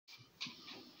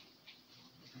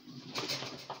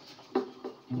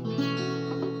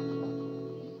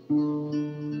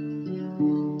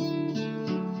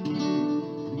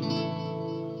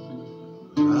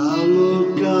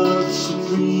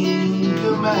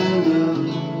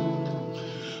commander.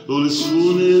 All His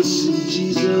fullness in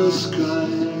Jesus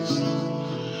Christ.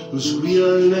 'Cause we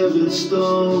are living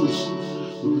stones,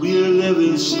 we are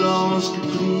living stones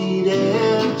complete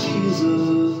in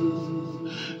Jesus.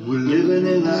 We're living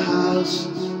in the house,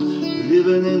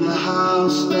 living in the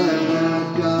house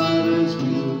that God has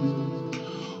built.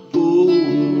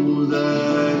 Oh,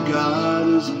 that God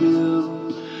has built.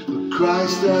 But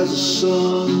Christ as a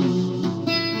son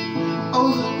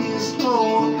over His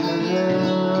own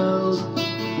house,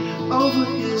 over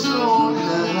His own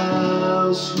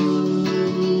house,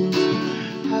 whose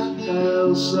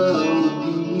house I'll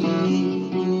be.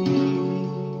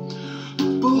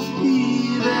 Both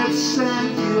He that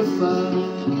sanctifies,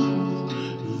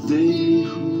 they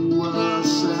who are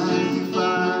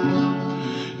sanctified,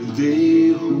 they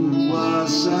who are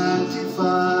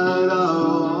sanctified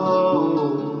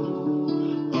are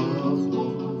of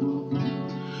one.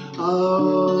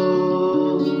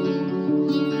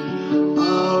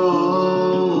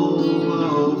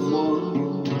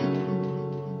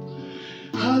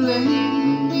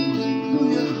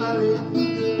 Hallelujah,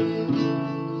 hallelujah,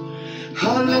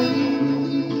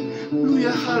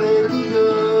 hallelujah,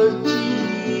 hallelujah,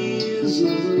 Jesus.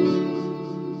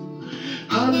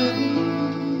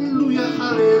 Hallelujah,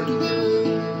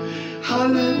 hallelujah,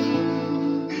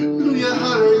 hallelujah,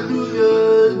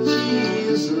 hallelujah,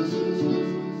 Jesus,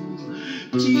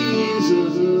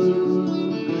 Jesus,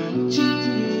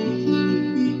 Jesus.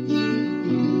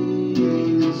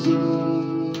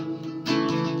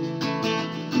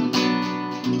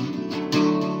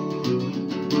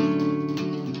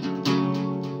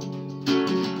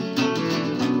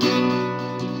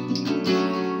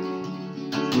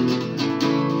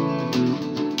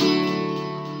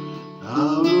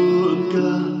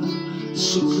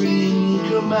 Supreme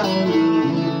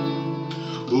commander,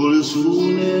 all His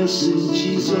fullness in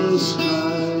Jesus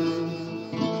Christ.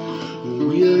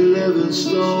 We are living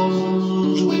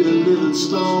stones, we are living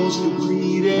stones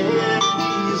complete and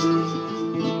easy.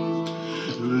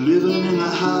 Living in the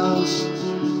house,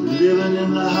 living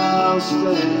in the house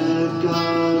that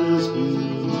God has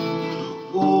built.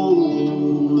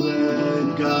 Oh,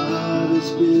 that God has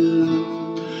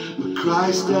built. But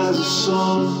Christ as a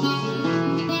son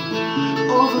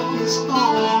over His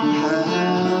own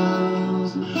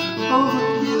house, over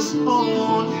His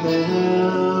own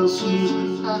house,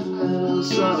 whose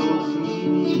house I'll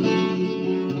be.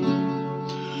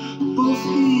 Both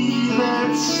He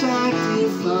that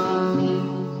sanctifies,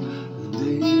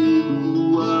 they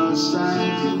who are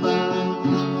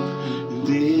sanctified,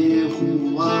 they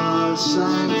who are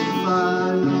sanctified.